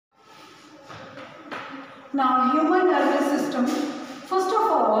Now, human nervous system. First of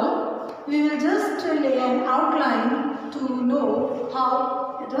all, we will just lay an outline to know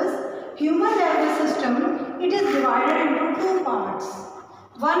how it is. Human nervous system, it is divided into two parts.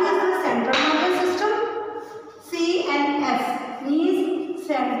 One is the central nervous system. C and S means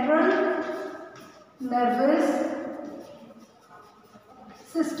central nervous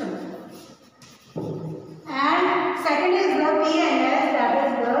system. And second is the P and S, that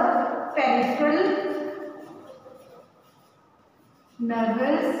is the peripheral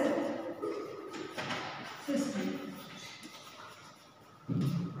nervous system.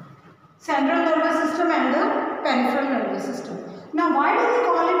 Central nervous system and the peripheral nervous system. Now, why do we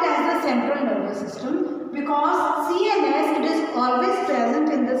call it as the central nervous system? Because C and S, it is always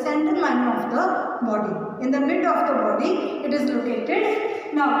present in the central line of the body. In the mid of the body, it is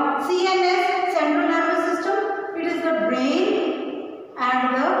located. Now, C and S, central nervous system, it is the brain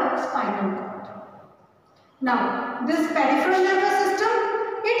and the spinal cord. Now, this peripheral nervous system,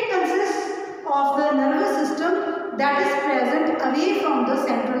 it consists of the nervous system that is present away from the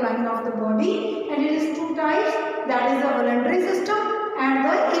central line of the body, and it is two types, that is the voluntary system and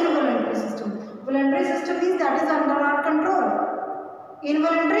the involuntary system. Voluntary system means that is under our control.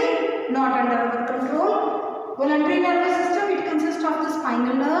 Involuntary, not under our control. Voluntary nervous system, it consists of the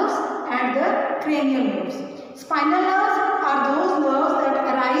spinal nerves and the cranial nerves. Spinal nerves are those nerves that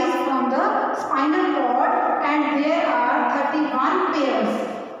arise from the spinal cord, and there are 31 pairs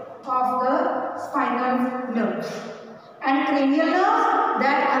of the spinal nerves. And cranial nerves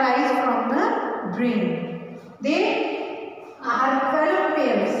that arise from the brain. They are 12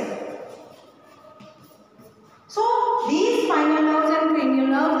 pairs. So, these spinal nerves and cranial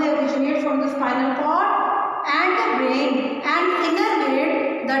nerves, they originate from the spinal cord and the brain and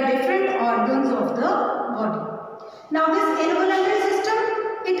innervate the different organs of the body. Now, this involuntary system,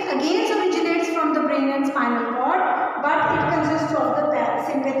 it again originates from the brain and spinal cord, but it consists of the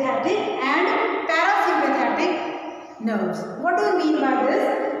sympathetic and parasympathetic nerves. What do we mean by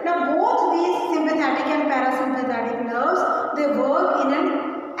this? Now, both these sympathetic and parasympathetic nerves, they work in an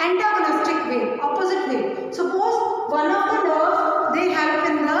antagonistic way, opposite way. Suppose one of the nerves, they help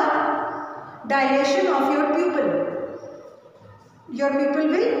in the dilation of your pupil. Your pupil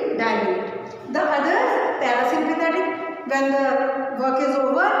will dilate. The others, parasympathetic, when the work is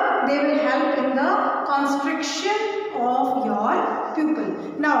over, they will help in the constriction of your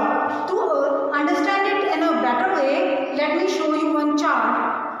pupil. Now, to understand it in a better way, let me show you one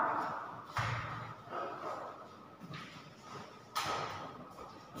chart.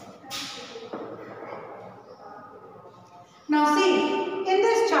 Now see, in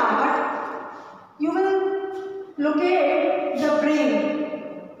this chart, you will locate the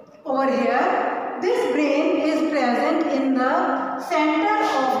brain over here. This brain is present in the center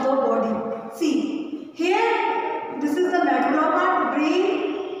of the body. See, here, this is the medulla part,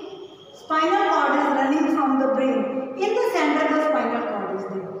 brain, spinal cord is running from the brain. In the center, the spinal cord is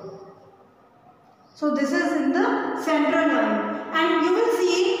there. So this is in the central line. And you will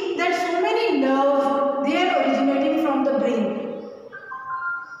see that so many nerves, they are originating from the brain.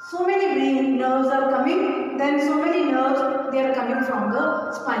 So many brain nerves are coming, then so many nerves, they are coming from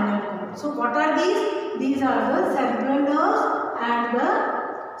the spinal cord. So what are these? These are the cerebral nerves and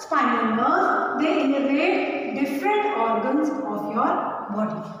the spinal nerves. They innervate different organs of your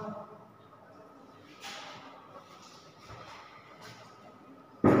body.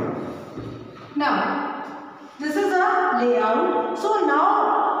 Now, this is a layout. So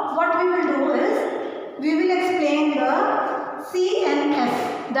now what we will do is, we will explain the C and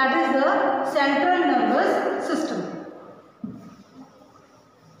S, that is the central nervous system.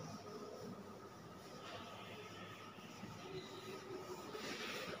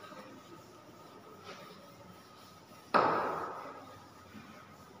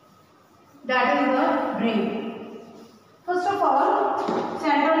 That is the brain. First of all,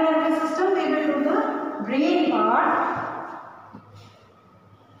 central nervous system, we will do the brain part.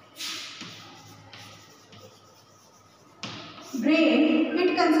 Brain,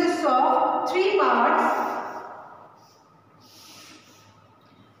 it consists of three parts.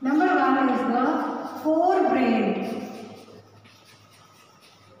 Number one is the forebrain.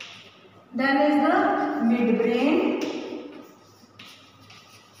 Then is the midbrain.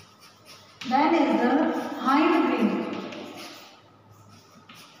 Then is the hindbrain.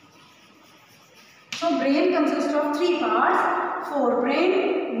 So brain consists of three parts: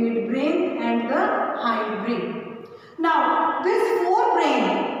 forebrain, midbrain and the hindbrain. Now this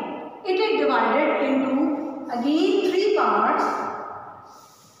forebrain, it is divided into again three parts.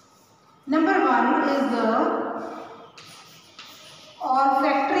 Number one is the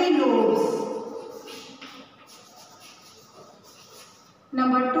olfactory lobes.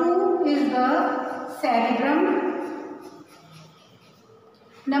 cerebrum.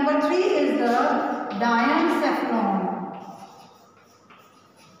 Number 3 is the diencephalon.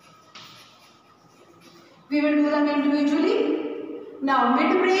 We will do them individually. Now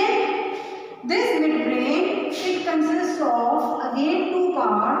midbrain. This midbrain, it consists of again two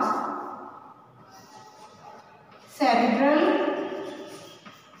parts. Cerebral,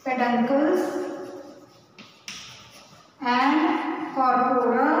 peduncles and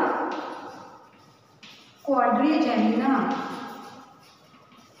corpora quadrigemina.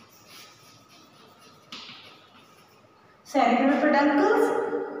 Cerebral peduncles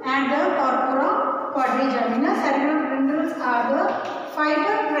and the corpora quadrigemina. Cerebral peduncles are the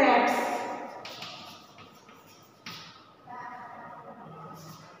fiber tracts.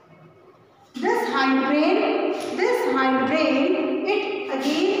 This hindbrain, it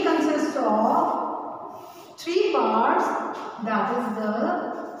again consists of three parts, that is the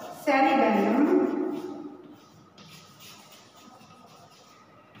cerebellum,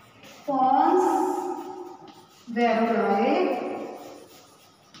 pons varolai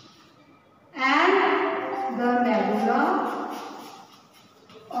and the medulla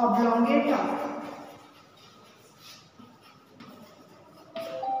oblongata.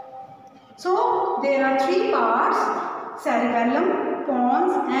 So there are three parts: cerebellum,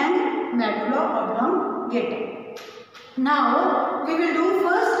 pons and medulla oblongata. Now we will do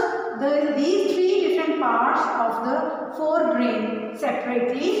first these three different parts of the forebrain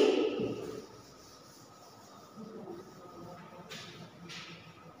separately.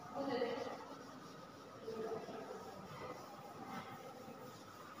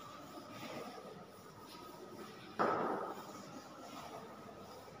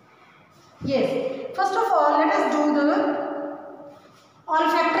 Yes, first of all let us do the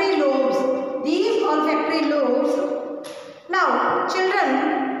olfactory lobes. These olfactory lobes. Now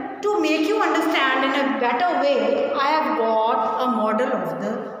children, to make you understand in a better way, I have got a model of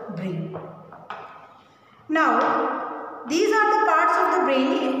the brain. Now these are the parts of the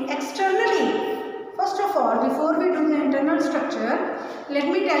brain externally. First of all, before we do the internal structure, let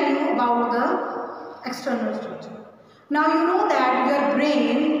me tell you about the external structure. Now you know that your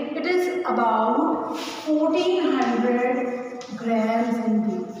brain, it is about 1400 grams in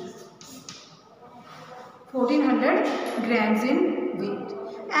weight. 1400 grams in weight.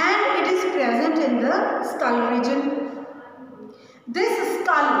 And it is present in the skull region. This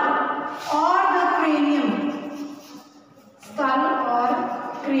skull or the cranium,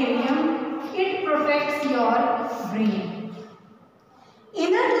 it protects your brain.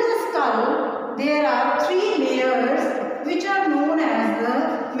 Inner to the skull, there are three layers which are known as the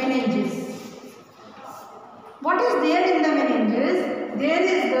meninges. What is there in the meninges? There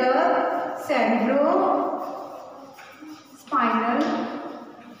is the cerebrospinal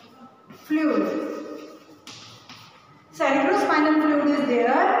fluid. Cerebrospinal fluid is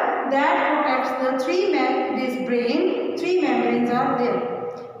there that protects the three membranes are there.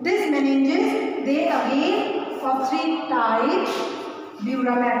 These meninges, they again of three types: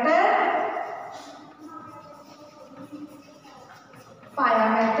 dura mater, pia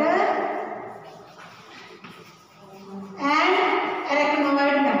mater and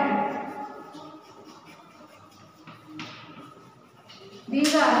arachnoid matter.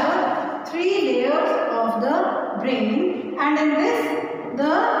 These are the three layers of the brain, and in this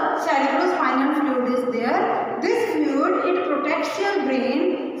the cerebrospinal fluid is there. This fluid, it protects your brain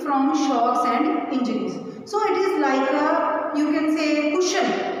from shocks and injuries. So it is like a, you can say, cushion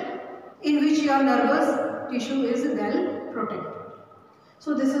in which your nervous tissue is well protected.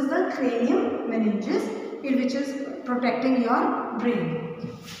 So this is the cranium meninges, in which is protecting your brain.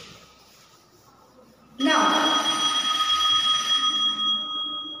 Now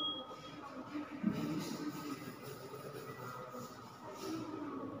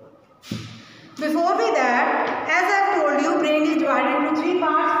before that, as I have told you, brain is divided into three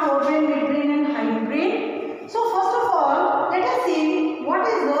parts: forebrain, midbrain and hindbrain. So first of all, let us see what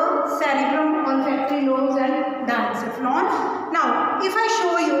is the cerebrum, olfactory lobes and diencephalon. Now, if I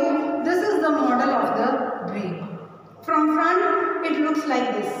show you, this is the model of the brain. From front, it looks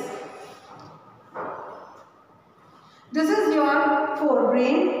like this. This is your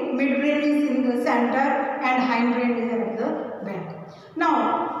forebrain, midbrain is in the center and hindbrain is at the back.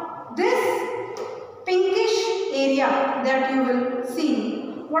 Now, this pinkish area that you will see,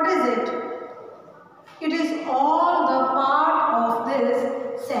 what is it? It is all the part of this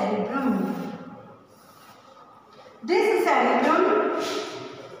cerebrum. This cerebrum,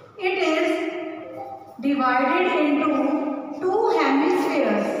 it is divided into two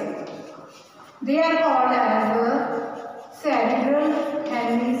hemispheres. They are called as the cerebral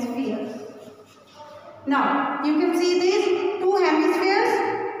hemispheres. Now, you can see these two hemispheres.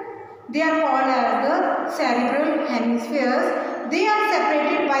 They are called as the cerebral hemispheres. They are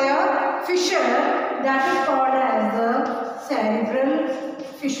separated by a fissure that is called as the cerebral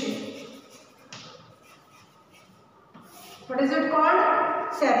fissure. What is it called?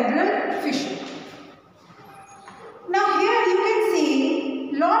 Cerebral fissure. Now here you can see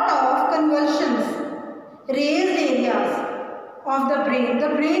lot of convulsions, raised areas of the brain. The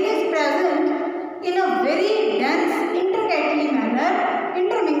brain is present in a very dense,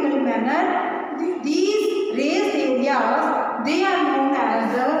 intermingled manner. These raised areas, they are known as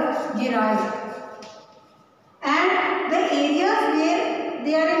the gyri. And the areas where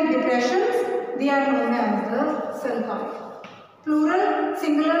they are in depressions, they are known as the sulci. Plural,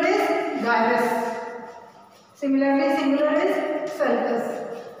 singular is gyrus. Similarly, singular is sulcus.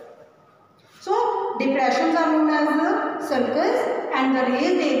 So, depressions are known as the sulcus and the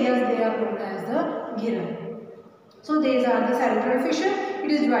raised areas, they are known as the gyri. So, these are the cerebral fissure.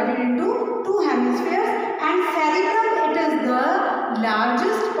 It is divided into two hemispheres, and cerebrum, it is the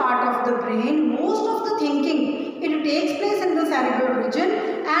largest part of the brain. Most of the thinking, it takes place in the cerebral region,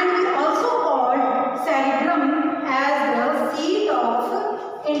 and we also call cerebrum as the seat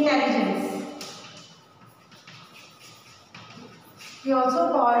of intelligence. We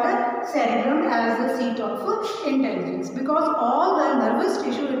also called cerebrum as the seat of intelligence because all the nervous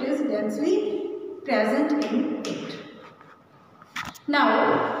tissue, it is densely present in it.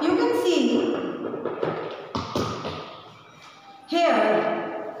 Now, you can see here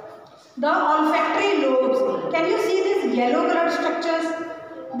the olfactory lobes. Can you see these yellow colored structures?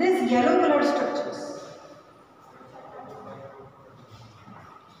 These yellow colored structures.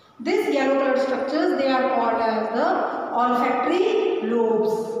 These yellow colored structures, they are called as the olfactory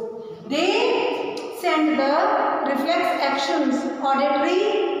lobes. They send the reflex actions,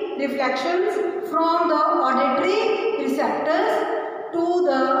 auditory reflections from the auditory receptors to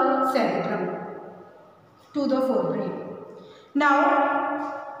the cerebrum, to the forebrain. Now,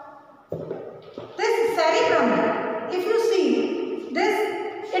 this cerebrum, if you see this,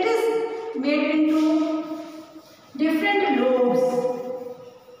 it is made into different lobes.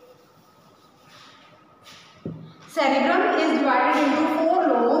 Cerebrum is divided into four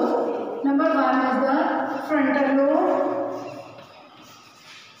lobes. Number one is the frontal lobe.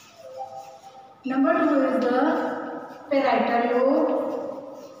 Number two is the parietal lobe.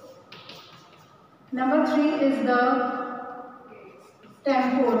 Number three is the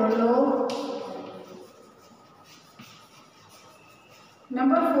temporal lobe.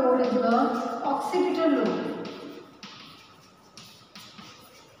 Number four is the occipital lobe.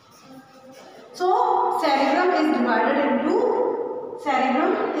 So, cerebrum is divided into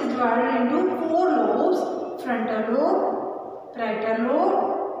four lobes: frontal lobe, parietal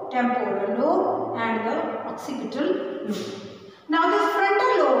lobe, temporal lobe, and the occipital lobe. Now, this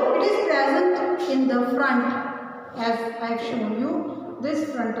frontal lobe, it is present in the front, as I have shown you. This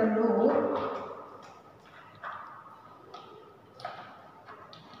frontal lobe,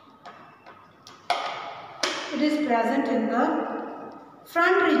 it is present in the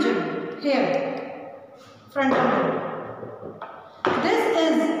front region here, frontal lobe. This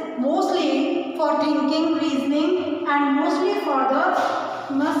is mostly for thinking, reasoning, and mostly for the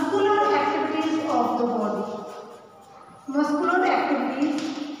muscular activities of the body. Muscular activities,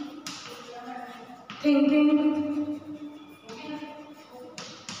 thinking,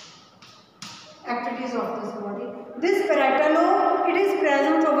 activities of this body. This parietal lobe, it is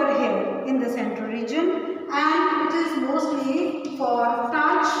present over here in the central region, and it is mostly for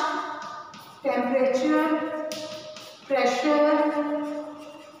touch, temperature, pressure,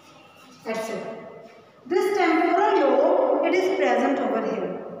 etc. This temporal lobe, it is present over here,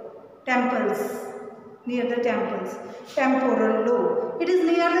 temples, near the temples, temporal lobe. It is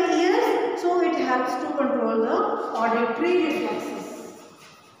near the ears, so it helps to control the auditory reflexes.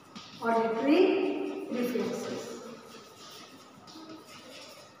 Auditory reflexes.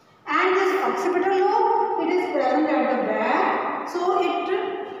 And this occipital lobe, it is present at the back, so it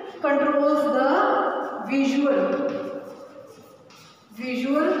controls the visual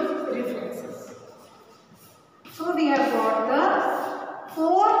reflexes. So we have got the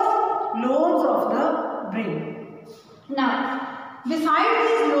four lobes of the brain. Now, besides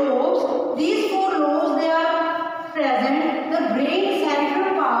these lobes, these four lobes, they are present. The brain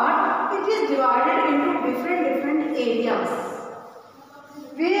cerebral part, it is divided into different areas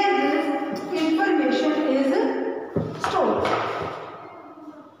where this information is stored.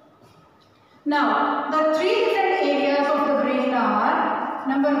 Now, the three different areas of the brain are,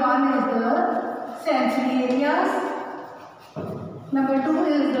 number one is the sensory areas, Number 2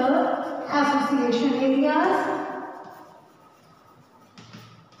 is the association areas.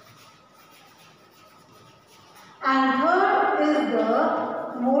 And third is the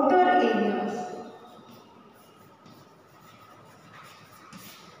motor areas.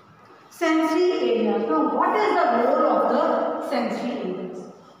 Sensory areas. Now, what is the role of the sensory areas?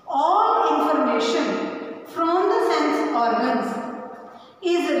 All information from the sense organs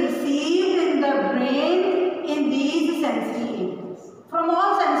is received in the brain in these sensory areas. From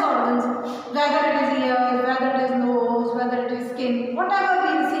all sense organs, whether it is ears, whether it is nose, whether it is skin, whatever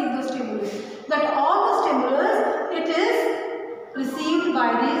we receive the stimulus, that all the stimulus, it is received by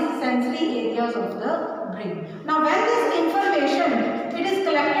these sensory areas of the brain. Now, when this information it is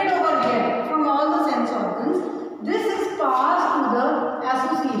collected over here from all the sense organs, this is passed to the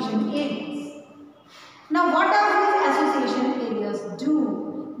association areas. Now, what does these association areas do?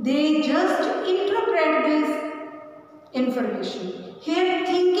 They just interpret this information. Here,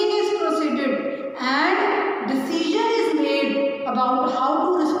 thinking is proceeded and decision is made about how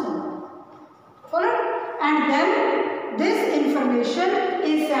to respond. Follow? And then this information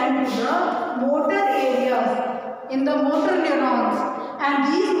is sent to the motor areas in the motor neurons. And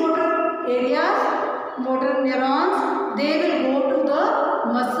these motor areas, motor neurons, they will go to the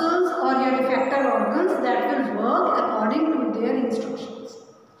muscles or your effector organs that will work according to their instructions.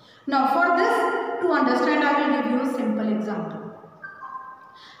 Now, for this, to understand, I will give you a simple example.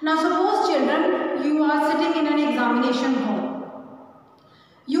 Now, suppose children, you are sitting in an examination hall.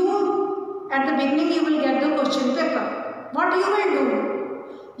 At the beginning, you will get the question paper. What you will do?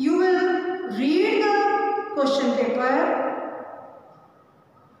 You will read the question paper.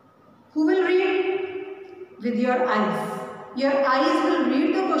 Who will read? With your eyes. Your eyes will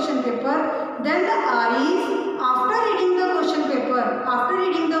read the question paper. Then the eyes, after reading the question paper, after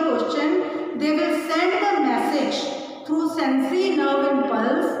reading the question, they will send the message through sensory nerve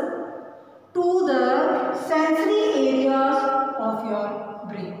impulse to the sensory areas of your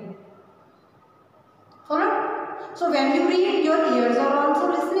brain. Follow? So when you read, your ears are also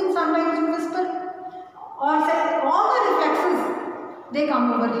listening. Sometimes you whisper or say all the reflexes, they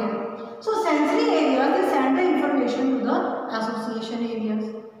come over here. So sensory areas, they send the information to the association areas.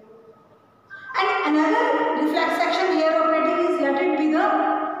 And another reflex section here operating is, let it be the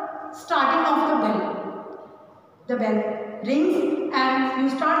starting of the bell. The bell rings and you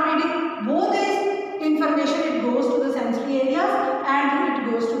start reading. Both this information, it goes to the sensory areas and it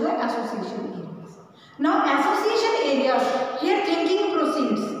goes to the association areas. Now association areas, here thinking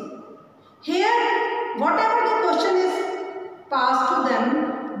proceeds. Here whatever the question is passed to them,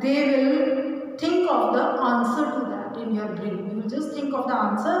 they will think of the answer to that in your brain. You will just think of the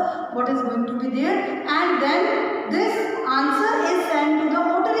answer, what is going to be there, and then this answer is sent to the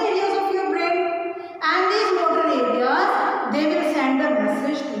motor areas of your brain, and these motor areas, they will send the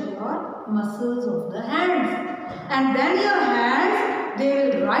message to your muscles of the hands, and then your hands, they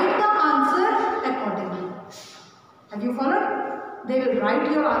will write the answer accordingly. Have you followed? They will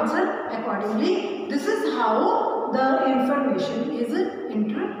write your answer accordingly. This is how the information is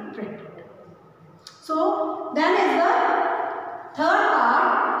interpreted. So then is the third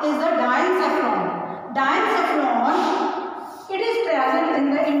part is the diencephalon. Diencephalon, it is present in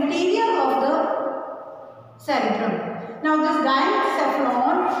the interior of the cerebrum. Now this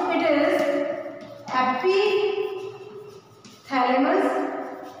diencephalon, it is epithalamus.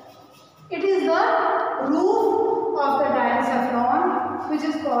 It is the roof of the diencephalon, which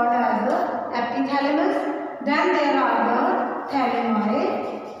is called as the epithalamus. Then there are the thalami.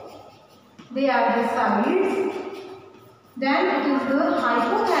 They are the sides. Then it is the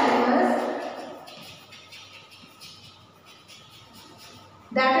hypothalamus.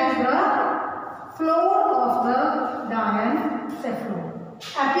 That is the floor of the diencephalon.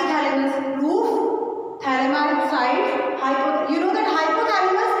 Epithalamus, roof, thalami, sides, hypothalamus. You know that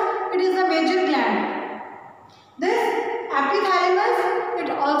hypothalamus, it is the major gland. This epithalamus, it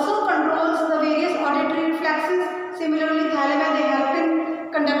also controls the various auditory reflexes. Similarly, thalami, they help in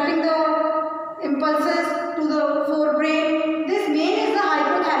conducting the impulses to the forebrain. This main is the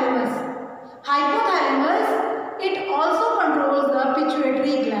hypothalamus. Hypothalamus, it also controls the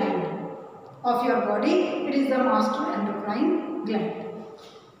pituitary gland of your body. It is the master endocrine gland.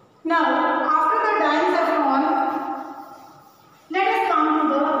 Now, after the diencephalon, let us come to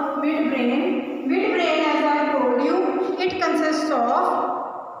the midbrain. Midbrain, as I told you, it consists of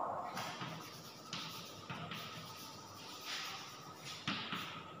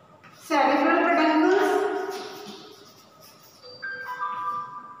cerebral peduncles,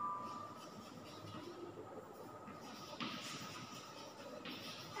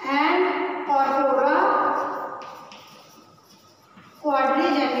 and corpora,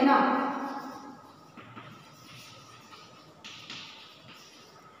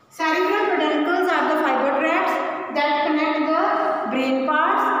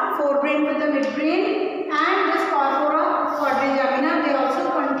 brain and this corpora quadrigemina, they also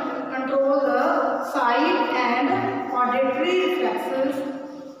control the sight and auditory reflexes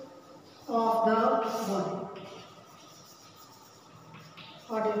of the body.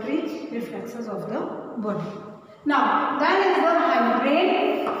 Auditory reflexes of the body. Now, then is the hindbrain.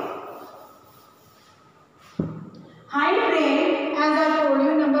 Hindbrain, as I told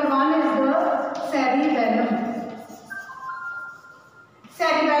you, number one is the cerebellum.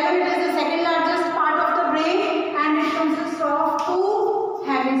 Cerebellum is the second largest part of the brain and it consists of two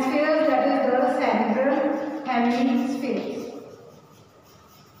hemispheres, that is the cerebral hemispheres.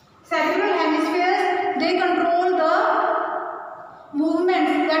 Cerebral hemispheres, they control the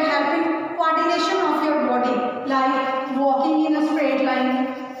movements that help in coordination of your body, like walking in a straight line.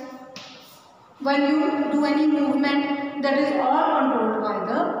 When you do any movement, that is all controlled by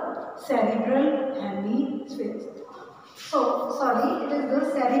the cerebral hemispheres. So, sorry, it is the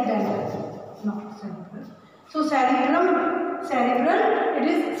cerebellum, not cerebral. So, cerebral, it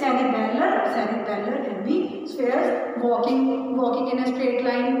is cerebellar hemispheres, walking in a straight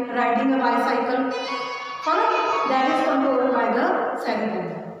line, riding a bicycle. Follow? That is controlled by the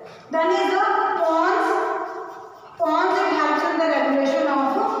cerebellum. Then is the pons. Pons, it helps in the regulation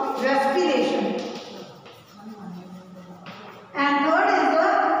of respiration. And third is the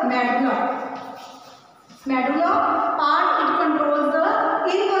medulla. Medulla part, it controls the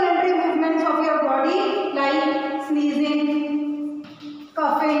involuntary movements of your body like sneezing,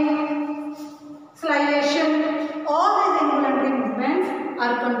 coughing, salivation. All these involuntary movements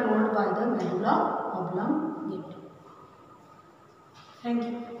are controlled by the medulla oblongata. Thank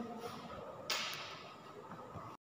you.